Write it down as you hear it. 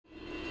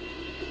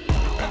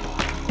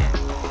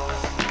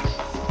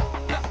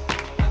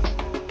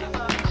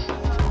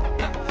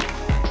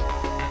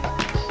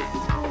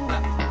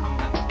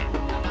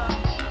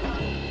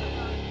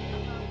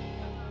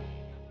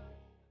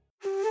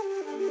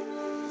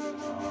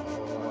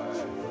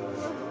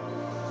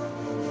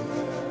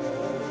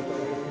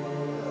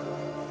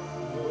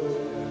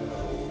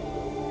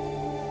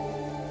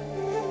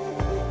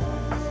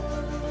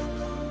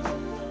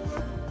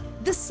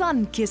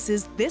sun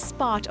kisses this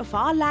part of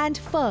our land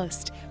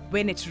first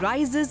when it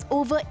rises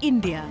over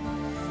India.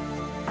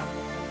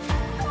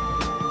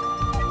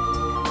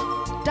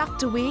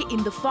 Tucked away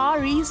in the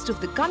far east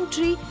of the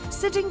country,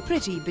 sitting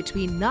pretty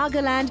between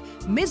Nagaland,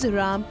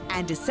 Mizoram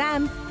and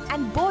Assam,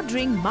 and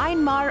bordering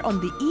Myanmar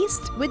on the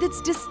east with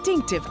its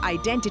distinctive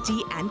identity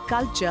and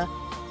culture,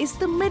 is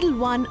the middle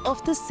one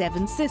of the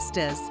seven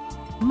sisters,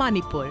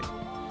 Manipur.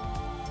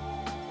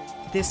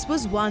 This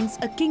was once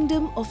a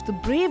kingdom of the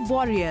brave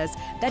warriors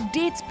that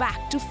dates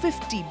back to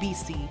 50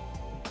 BC.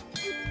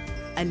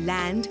 A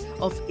land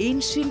of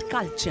ancient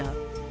culture,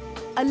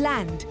 a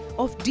land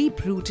of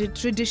deep-rooted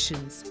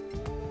traditions,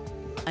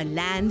 a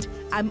land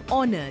I'm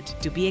honored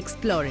to be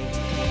exploring.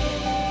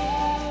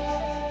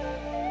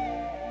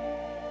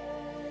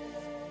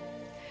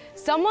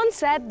 Someone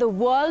said the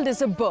world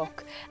is a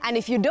book, and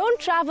if you don't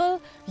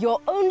travel,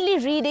 you're only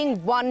reading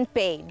one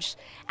page.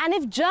 And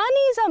if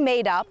journeys are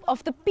made up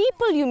of the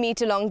people you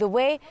meet along the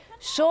way,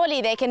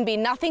 surely there can be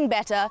nothing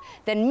better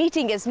than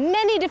meeting as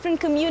many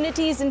different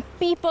communities and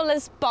people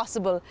as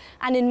possible.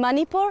 And in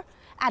Manipur,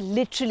 at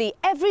literally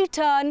every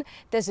turn,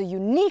 there's a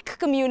unique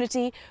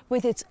community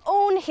with its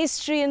own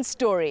history and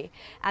story.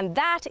 And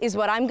that is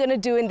what I'm going to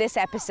do in this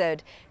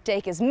episode.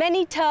 Take as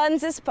many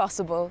turns as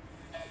possible.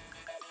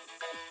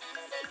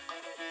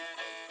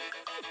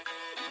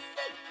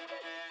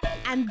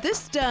 And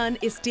this turn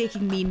is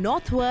taking me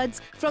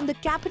northwards from the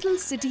capital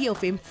city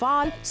of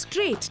Imphal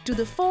straight to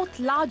the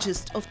fourth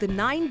largest of the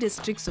 9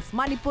 districts of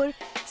Manipur,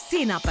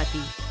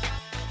 Senapati.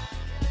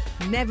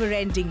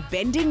 Never-ending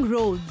bending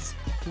roads,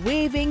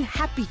 waving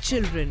happy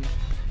children,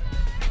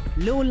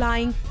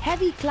 low-lying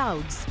heavy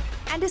clouds,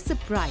 and a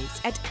surprise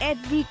at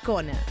every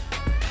corner.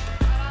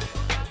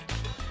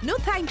 No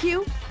thank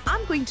you,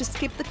 I'm going to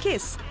skip the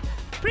kiss.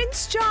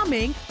 Prince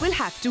Charming will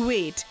have to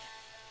wait.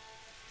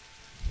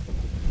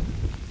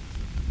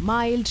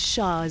 Mild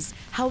showers,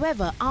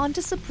 however, aren't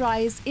a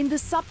surprise in the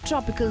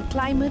subtropical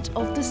climate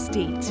of the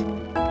state.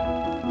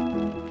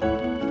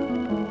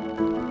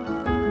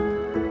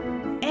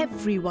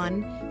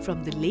 Everyone,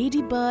 from the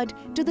ladybird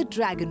to the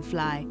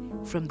dragonfly,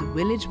 from the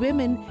village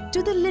women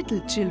to the little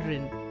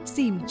children,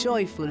 seem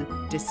joyful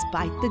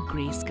despite the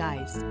grey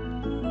skies.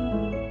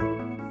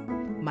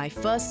 My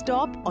first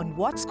stop on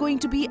what's going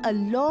to be a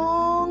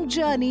long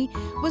journey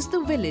was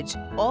the village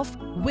of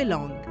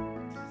Wilong.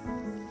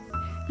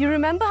 You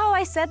remember how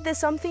I said there's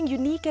something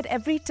unique at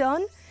every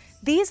turn?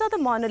 These are the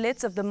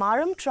monoliths of the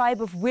Maram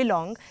tribe of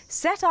Wilong,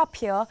 set up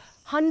here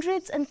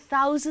hundreds and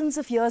thousands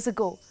of years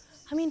ago.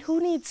 I mean, who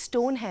needs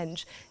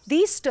Stonehenge?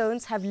 These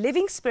stones have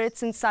living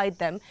spirits inside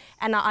them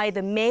and are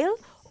either male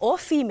or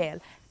female.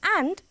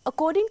 And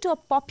according to a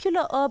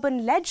popular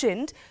urban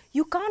legend,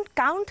 you can't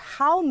count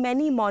how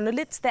many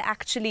monoliths there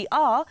actually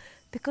are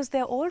because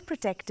they're all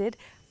protected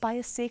by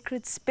a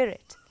sacred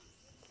spirit.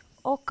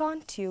 Or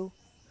can't you?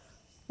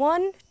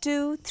 1,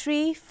 2,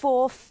 3,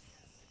 4.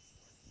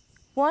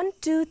 1,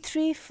 2,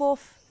 3, 4.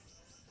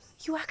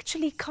 You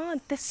actually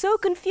can't. They're so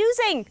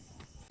confusing.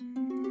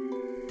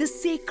 The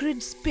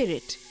sacred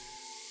spirit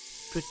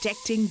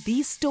protecting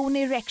these stone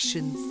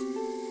erections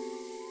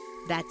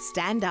that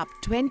stand up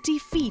 20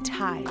 feet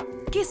high,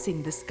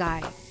 kissing the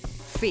sky.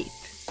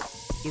 Faith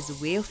is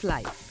a way of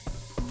life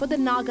for the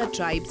Naga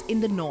tribes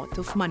in the north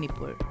of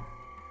Manipur.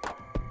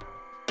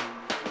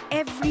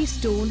 Every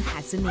stone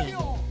has a name.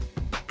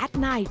 At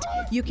night,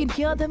 you can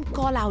hear them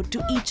call out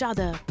to each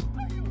other,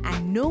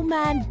 and no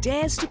man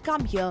dares to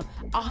come here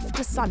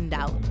after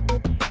sundown.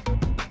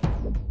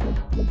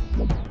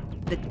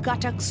 The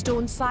Katak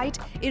stone site,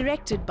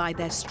 erected by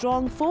their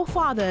strong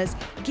forefathers,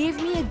 gave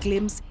me a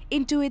glimpse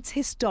into its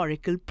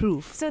historical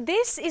proof. So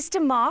this is to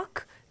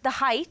mark the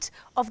height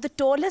of the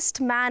tallest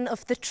man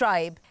of the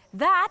tribe.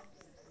 That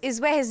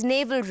is where his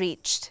navel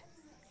reached.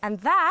 And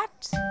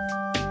that...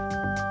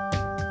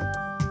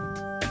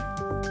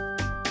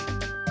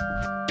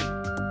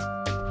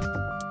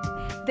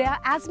 There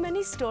are as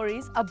many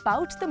stories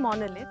about the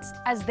monoliths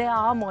as there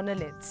are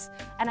monoliths.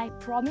 And I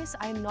promise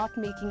I'm not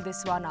making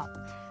this one up.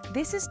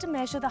 This is to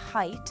measure the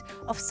height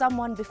of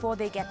someone before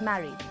they get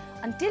married.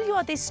 Until you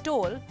are this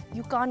tall,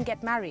 you can't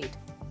get married.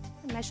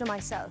 I measure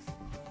myself.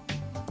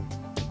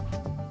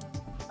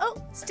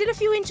 Oh, still a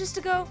few inches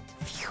to go.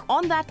 Phew.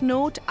 On that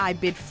note, I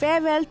bid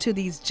farewell to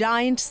these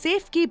giant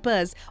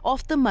safekeepers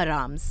of the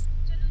Marams.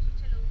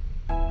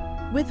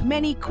 With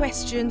many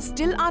questions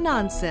still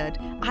unanswered,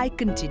 I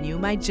continue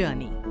my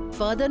journey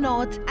further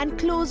north and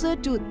closer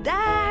to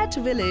that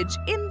village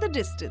in the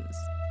distance.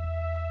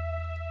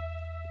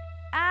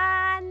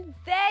 And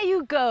there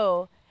you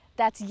go.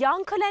 That's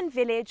Yankulen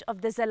village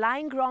of the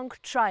Zalaingrong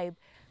tribe.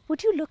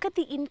 Would you look at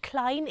the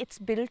incline it's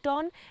built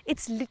on?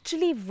 It's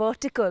literally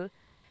vertical.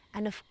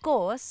 And of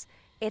course,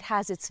 it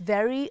has its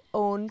very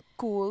own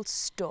cool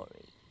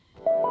story.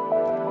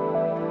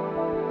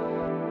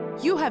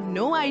 You have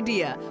no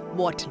idea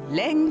what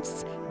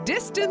lengths,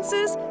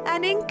 distances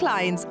and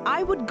inclines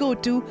I would go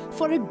to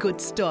for a good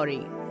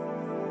story.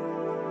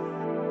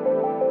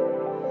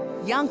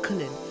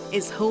 Yankulen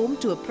is home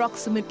to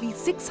approximately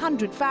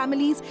 600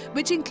 families,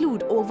 which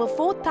include over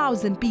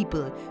 4,000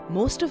 people,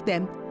 most of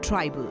them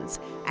tribals.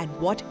 And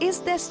what is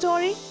their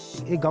story?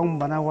 ये गांव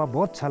बना हुआ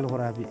बहुत साल हो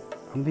रहा है अभी,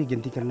 हम भी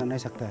गिनती करना नहीं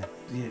सकता है।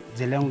 ये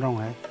जेलेंगरोंग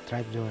है,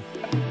 ट्राइब जो है।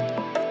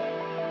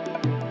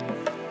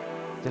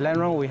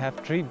 Jelangrong, we have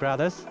three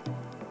brothers.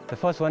 The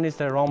first one is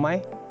the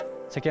Rongmai,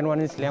 second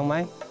one is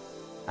Liangmai,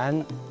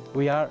 and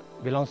we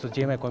belongs to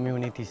Jemai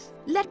communities.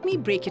 Let me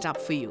break it up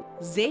for you.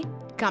 Ze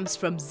comes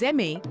from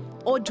Zeme,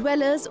 or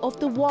dwellers of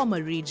the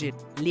warmer region.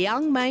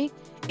 Liangmai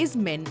is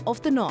men of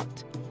the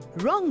north.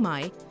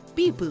 Rongmai,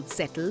 people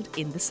settled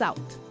in the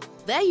south.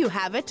 There you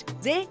have it,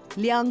 Ze,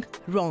 Liang,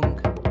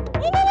 Rong.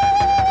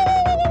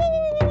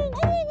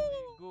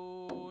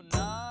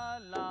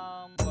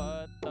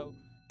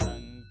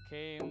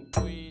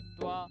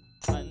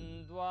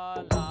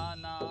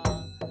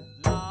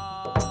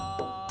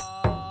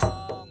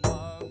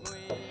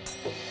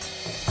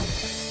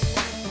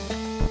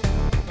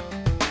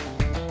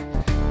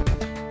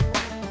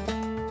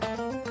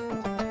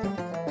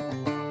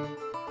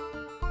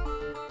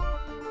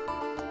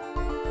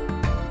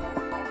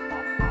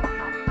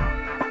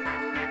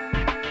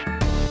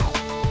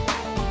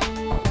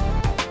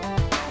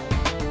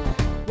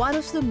 One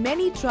of the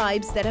many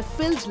tribes that have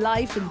filled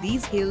life in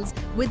these hills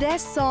with their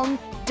song,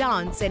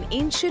 dance and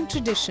ancient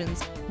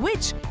traditions,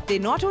 which they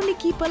not only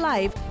keep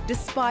alive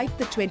despite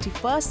the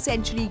 21st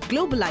century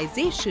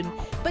globalization,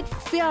 but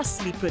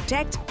fiercely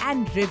protect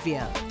and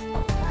revere.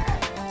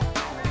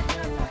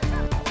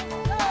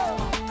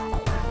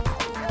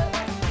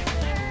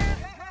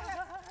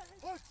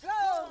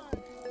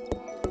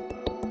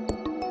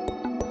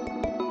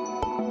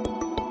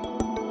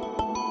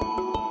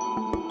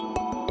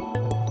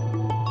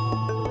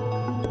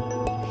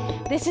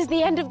 This is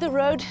the end of the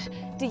road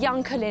to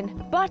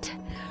Yankalin, but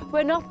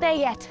we're not there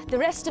yet. The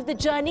rest of the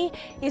journey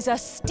is a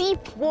steep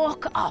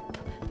walk up.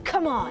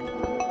 Come on.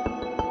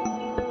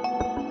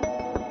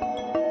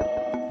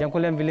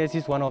 Yankulen village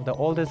is one of the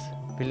oldest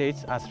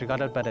villages as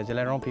regarded by the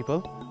Jelangrong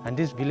people, and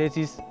this village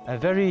is a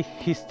very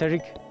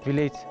historic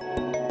village.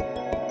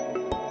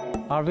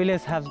 Our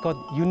village has got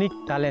unique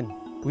talent.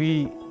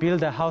 We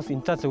build a house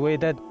in such a way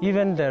that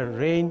even the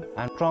rain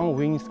and strong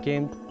winds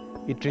came,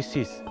 it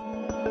resists.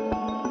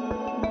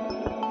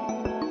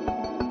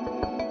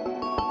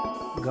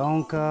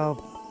 गांव का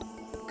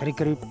करीब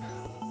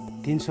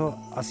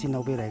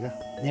 380-90 रहेगा,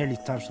 nearly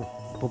 400.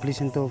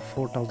 Population तो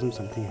 4,000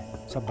 something है,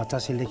 सब बच्चा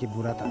से लेके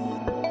बुरा था।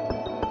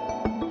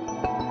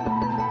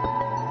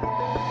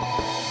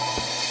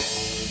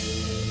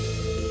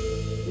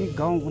 ये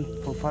गांव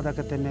फादर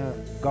कहते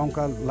हैं गांव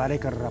का लड़ाई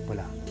कर रहा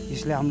पड़ा,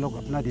 इसलिए हम लोग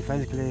अपना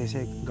डिफेंस के लिए ऐसे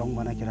गांव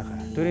बना के रखा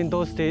है। During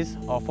those days,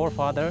 our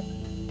forefathers,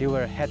 they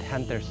were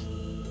headhunters.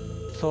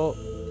 So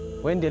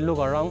when they look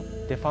around,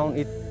 they found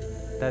it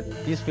that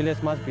this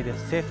village must be the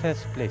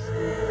safest place.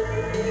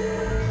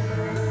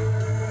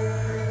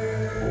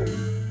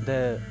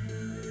 The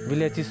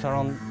village is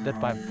surrounded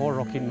by 4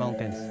 rocky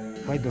mountains.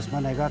 कोई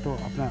दुश्मन आएगा तो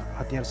अपना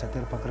हथियार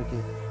पकड़ के,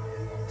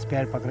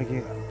 spare पकड़ के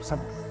सब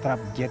तरफ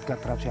गेट का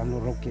तरफ से हम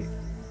लोग रोक के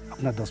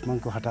अपना दुश्मन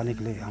को हटाने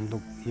के लिए हम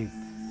लोग ये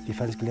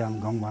डिफेंस के लिए हम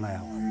गांव बनाया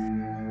हुआ।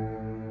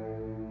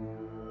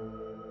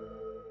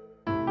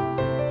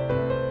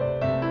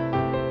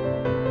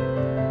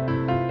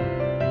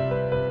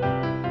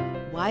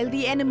 While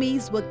the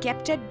enemies were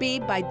kept at bay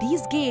by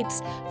these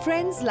gates,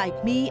 friends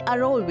like me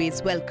are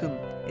always welcome,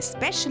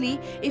 especially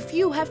if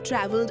you have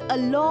travelled a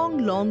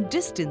long, long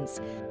distance.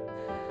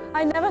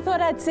 I never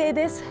thought I'd say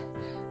this,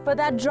 but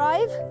that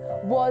drive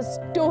was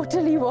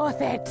totally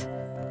worth it.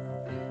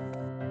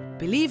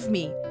 Believe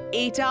me,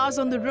 8 hours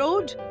on the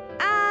road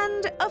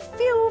and a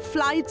few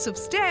flights of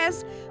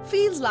stairs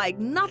feels like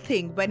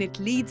nothing when it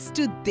leads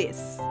to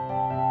this.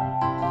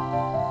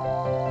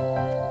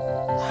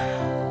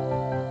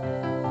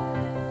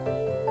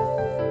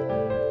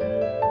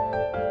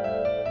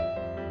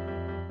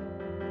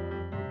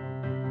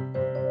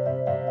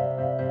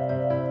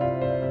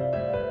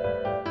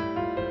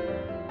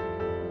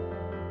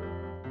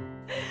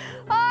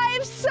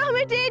 I've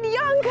summited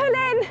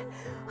Yankalin.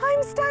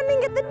 I'm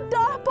standing at the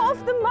top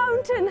of the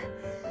mountain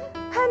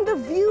and the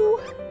view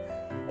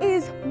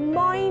is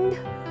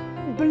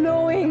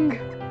mind-blowing.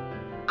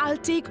 I'll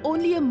take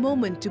only a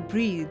moment to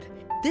breathe.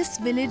 This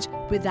village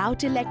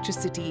without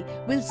electricity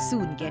will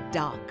soon get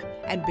dark.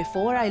 And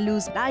before I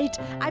lose light,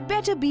 I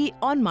better be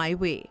on my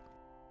way.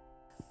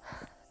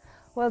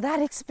 Well, that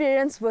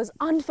experience was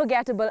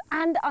unforgettable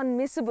and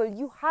unmissable.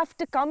 You have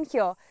to come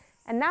here.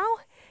 And now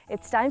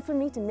it's time for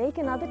me to make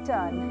another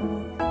turn.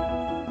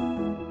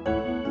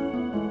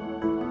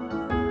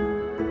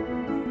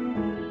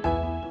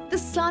 The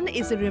sun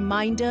is a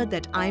reminder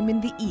that I'm in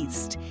the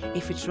east.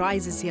 If it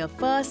rises here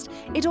first,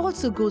 it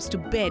also goes to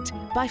bed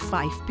by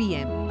 5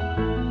 p.m.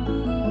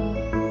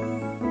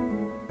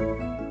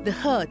 The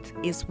hearth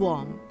is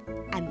warm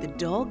and the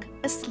dog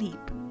asleep.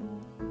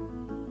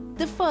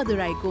 The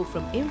further I go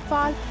from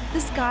Imphal,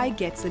 the sky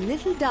gets a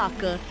little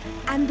darker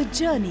and the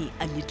journey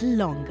a little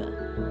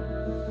longer.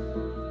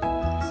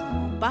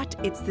 But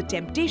it's the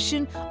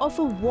temptation of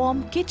a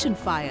warm kitchen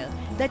fire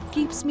that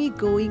keeps me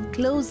going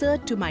closer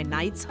to my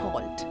night's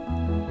halt.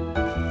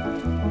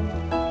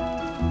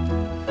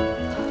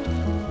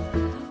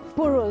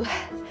 Purul,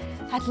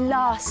 at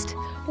last.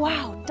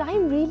 Wow,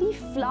 time really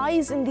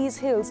flies in these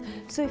hills.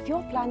 So if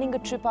you're planning a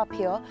trip up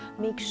here,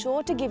 make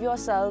sure to give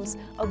yourselves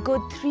a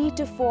good 3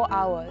 to 4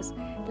 hours.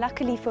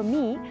 Luckily for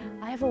me,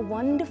 I have a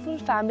wonderful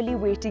family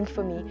waiting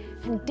for me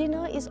and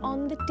dinner is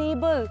on the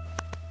table.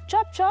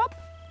 Chop chop.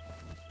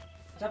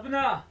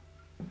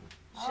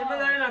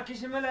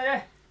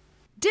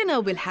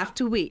 Dinner will have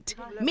to wait.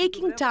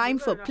 Making time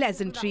for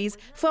pleasantries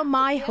for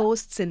my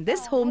hosts in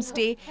this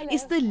homestay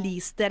is the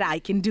least that I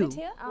can do.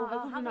 Here?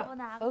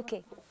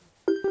 Okay.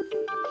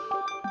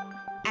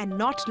 And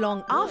not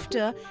long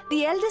after,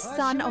 the eldest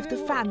son of the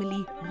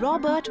family,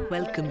 Robert,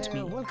 welcomed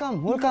me.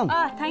 Welcome, welcome.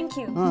 Thank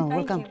you.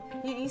 Welcome.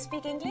 You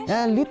speak English?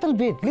 Little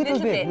bit.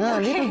 Okay.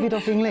 Little bit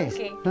of English.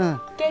 Okay.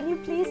 Can you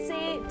please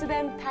say to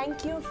them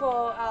thank you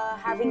for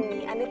having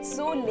me? And it's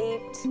so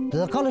late.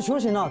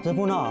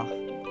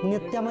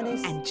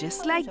 And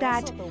just like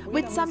that,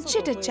 with some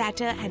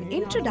chitter-chatter and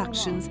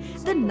introductions,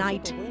 the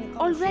night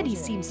already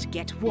seems to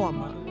get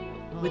warmer.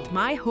 With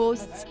my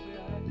hosts,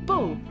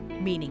 Po,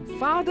 meaning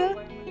father,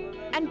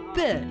 and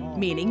P,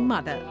 meaning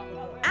mother.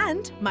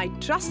 And my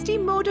trusty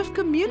mode of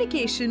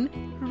communication,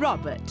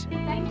 Robert.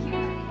 Thank you.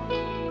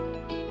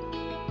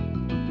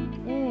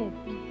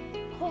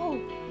 Oh.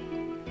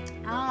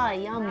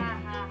 Yum.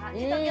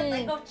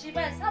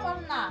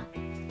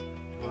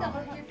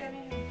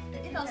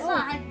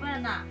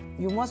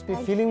 You must be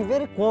feeling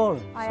very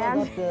cold. I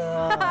am.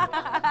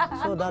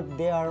 So that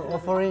they are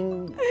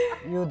offering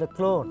you the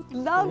clothes.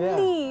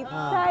 Lovely.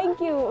 Yeah. Thank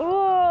you.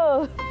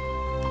 Oh.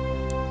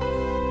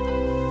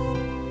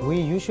 We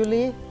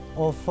usually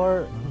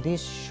offer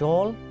this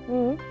shawl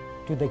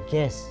to the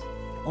guests,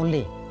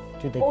 only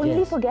to the Only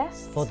guests. for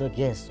guests? For the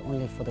guests,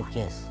 only for the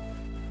guests.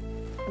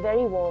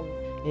 Very warm.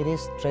 It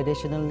is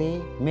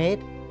traditionally made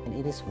and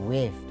it is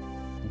waved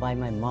by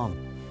my mom.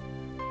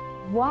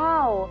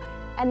 Wow.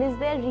 And is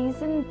there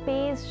reason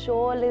Pei's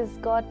shawl is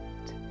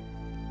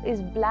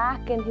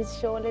black and his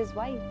shawl is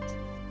white?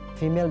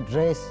 Female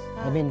dress,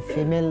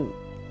 female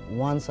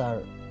ones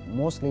are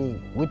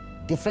mostly with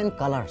different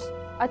colors.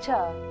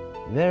 Acha.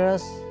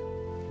 Whereas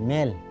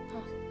male,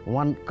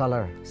 one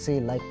color. See,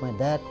 like my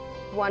dad,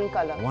 One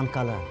color. one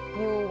color.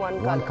 You one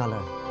color. One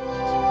color.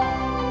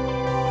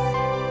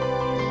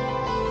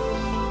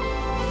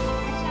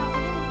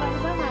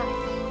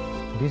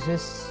 This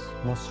is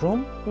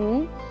mushroom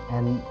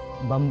and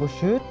bamboo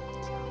shoot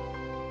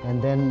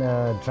and then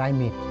dry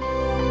meat.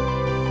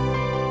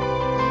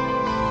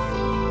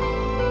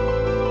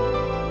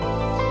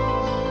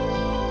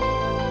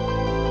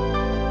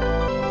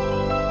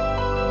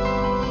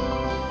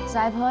 So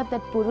I've heard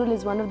that Purul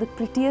is one of the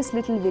prettiest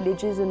little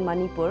villages in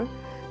Manipur.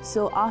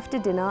 So after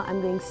dinner,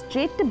 I'm going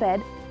straight to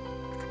bed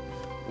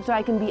so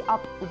I can be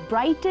up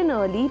bright and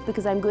early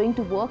because I'm going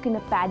to work in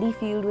a paddy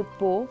field with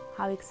Po.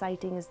 How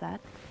exciting is that?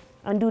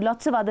 And do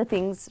lots of other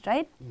things,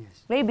 right?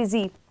 Yes. Very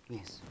busy.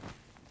 Yes.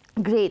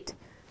 Great.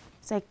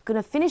 So I'm going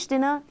to finish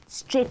dinner,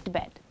 straight to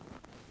bed.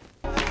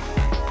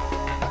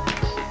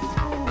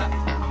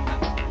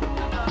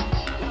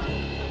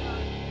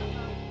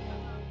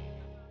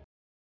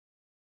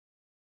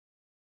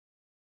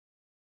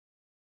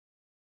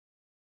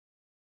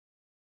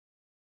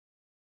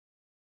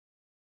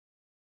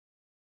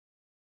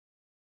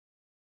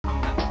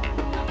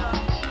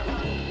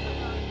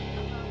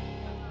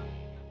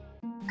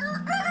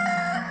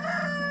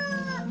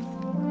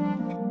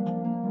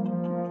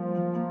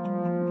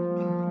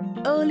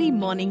 Early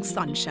morning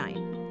sunshine,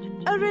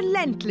 a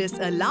relentless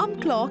alarm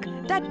clock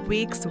that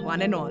wakes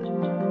one and all.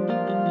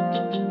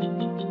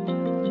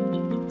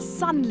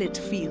 Sunlit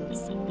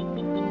fields,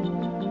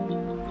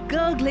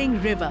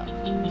 gurgling river,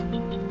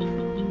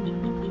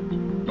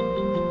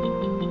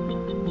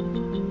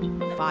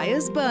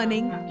 fires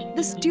burning,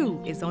 the stew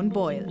is on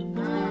boil.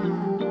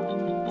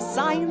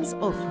 Signs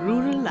of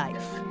rural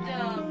life.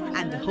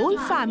 And the whole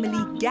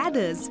family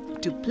gathers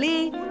to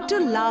play, to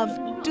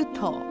love, to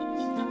thaw.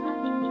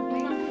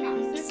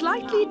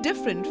 Slightly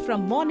different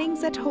from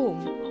mornings at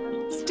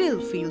home,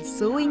 still feels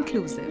so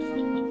inclusive.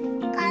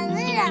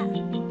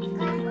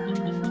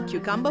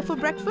 Cucumber for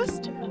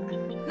breakfast?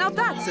 Now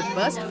that's a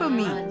first for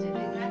me.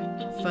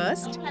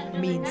 First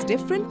means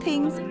different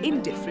things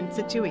in different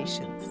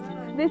situations.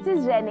 This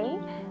is Rennie.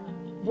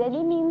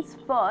 Rennie means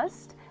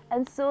first,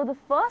 and so the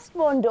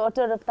firstborn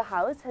daughter of the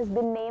house has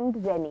been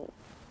named Rennie.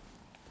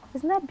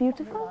 Isn't that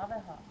beautiful?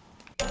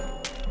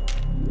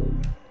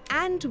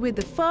 And with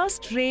the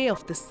first ray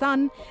of the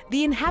sun,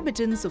 the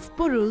inhabitants of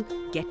Purul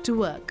get to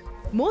work.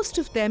 Most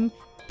of them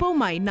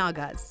Pomai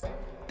Nagas.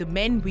 The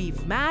men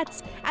weave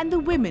mats and the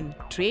women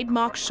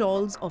trademark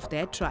shawls of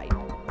their tribe.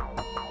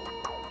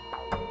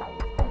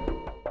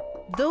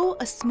 Though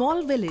a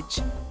small village,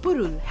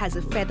 Purul has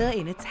a feather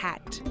in its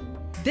hat.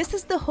 This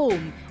is the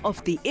home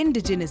of the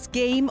indigenous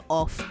game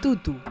of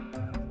tutu.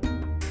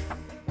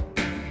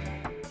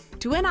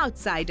 To an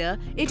outsider,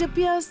 it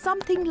appears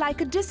something like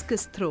a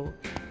discus throw,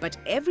 but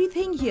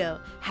everything here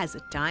has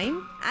a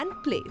time and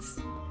place.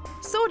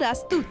 So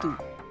does Tutu,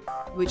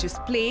 which is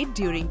played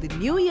during the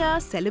New Year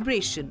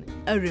celebration,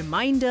 a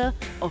reminder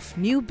of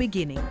new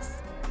beginnings.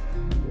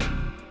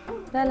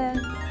 Bella.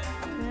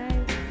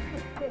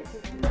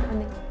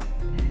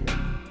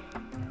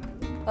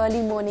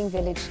 Early morning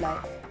village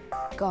life.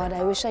 God,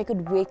 I wish I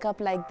could wake up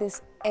like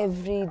this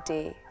every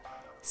day.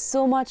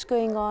 So much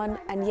going on,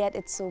 and yet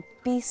it's so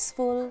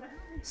peaceful,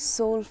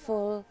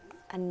 soulful,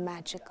 and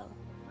magical.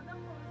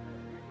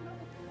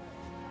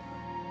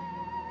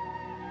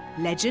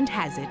 Legend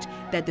has it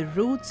that the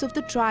roots of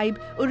the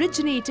tribe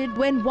originated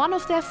when one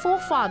of their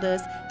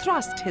forefathers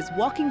thrust his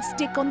walking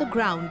stick on the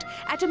ground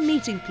at a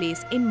meeting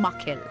place in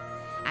Makhel.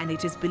 And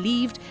it is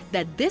believed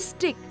that this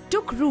stick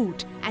took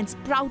root and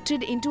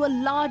sprouted into a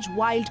large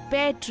wild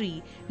pear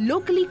tree,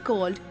 locally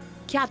called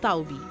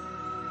Kyataubi.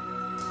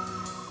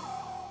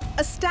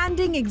 A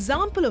standing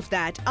example of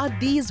that are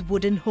these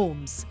wooden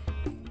homes.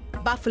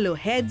 Buffalo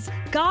heads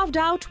carved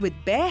out with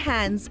bare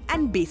hands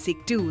and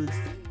basic tools.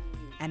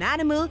 An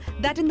animal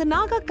that in the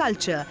Naga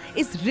culture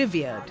is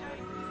revered.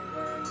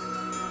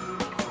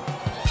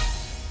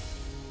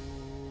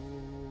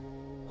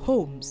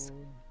 Homes,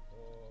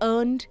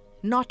 earned,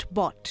 not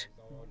bought.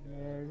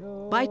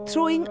 By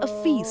throwing a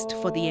feast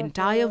for the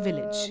entire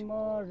village.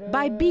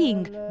 By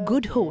being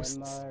good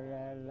hosts.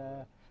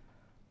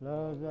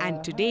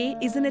 And today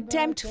is an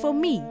attempt for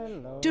me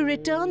to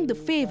return the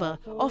favor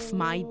of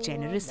my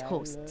generous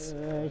hosts.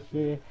 And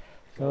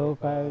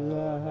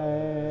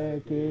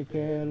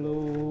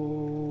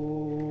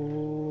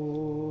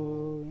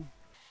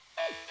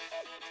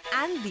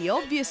the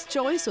obvious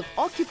choice of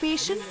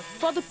occupation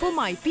for the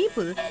Pumai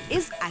people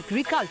is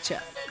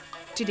agriculture.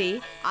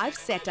 Today, I've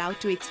set out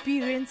to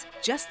experience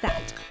just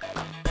that.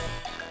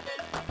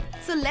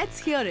 So let's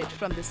hear it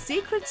from the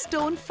sacred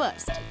stone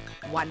first.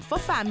 1 for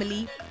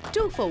family,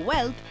 2 for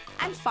wealth,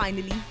 and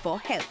finally for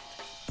health.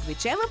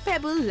 Whichever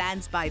pebble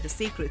lands by the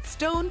sacred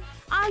stone,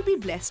 I'll be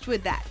blessed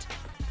with that.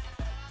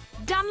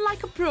 Done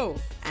like a pro,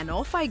 and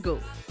off I go.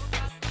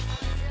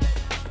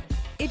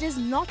 It is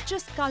not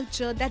just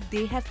culture that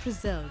they have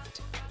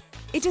preserved.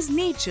 It is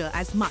nature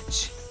as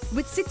much.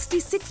 With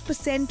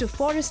 66% of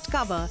forest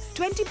cover,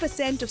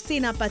 20% of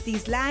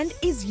Senapati's land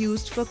is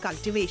used for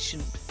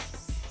cultivation.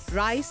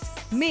 Rice,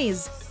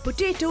 maize,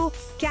 potato,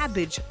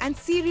 cabbage and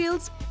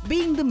cereals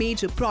being the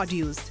major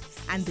produce.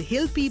 And the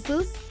hill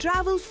people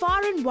travel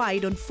far and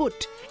wide on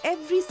foot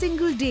every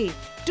single day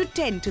to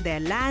tend to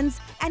their lands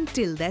and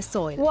till their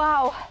soil.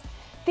 Wow,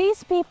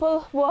 these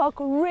people work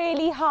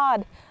really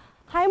hard.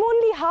 I'm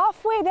only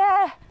halfway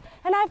there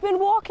and I've been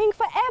walking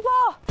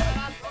forever.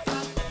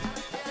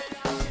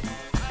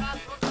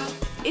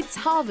 It's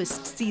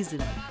harvest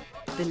season.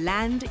 The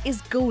land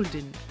is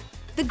golden.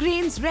 The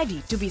grains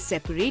ready to be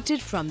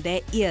separated from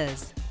their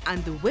ears.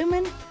 And the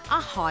women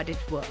are hard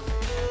at work.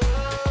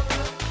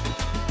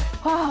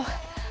 Wow,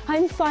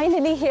 I'm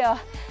finally here.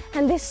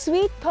 And this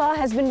sweet pearl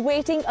has been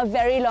waiting a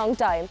very long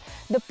time.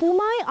 The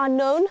Pumai are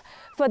known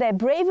for their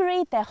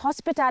bravery, their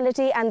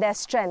hospitality and their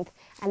strength.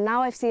 And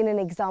now I've seen an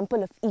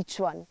example of each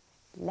one.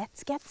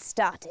 Let's get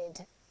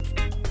started.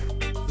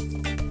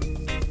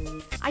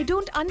 I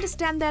don't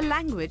understand their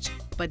language,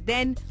 but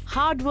then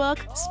hard work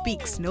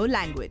speaks no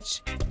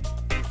language.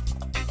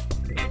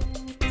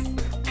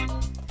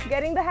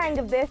 Getting the hang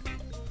of this.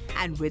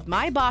 And with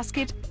my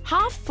basket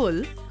half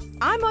full,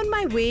 I'm on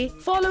my way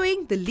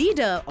following the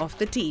leader of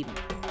the team.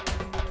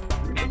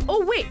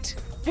 Oh wait,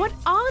 what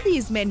are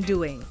these men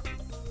doing?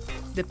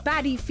 The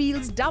paddy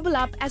fields double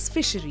up as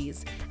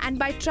fisheries, and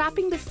by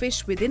trapping the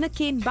fish within a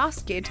cane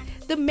basket,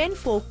 the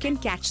menfolk can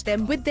catch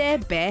them with their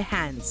bare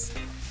hands.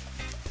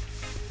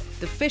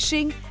 The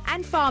fishing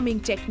and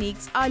farming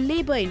techniques are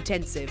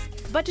labor-intensive,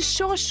 but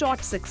assure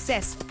short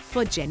success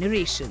for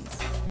generations.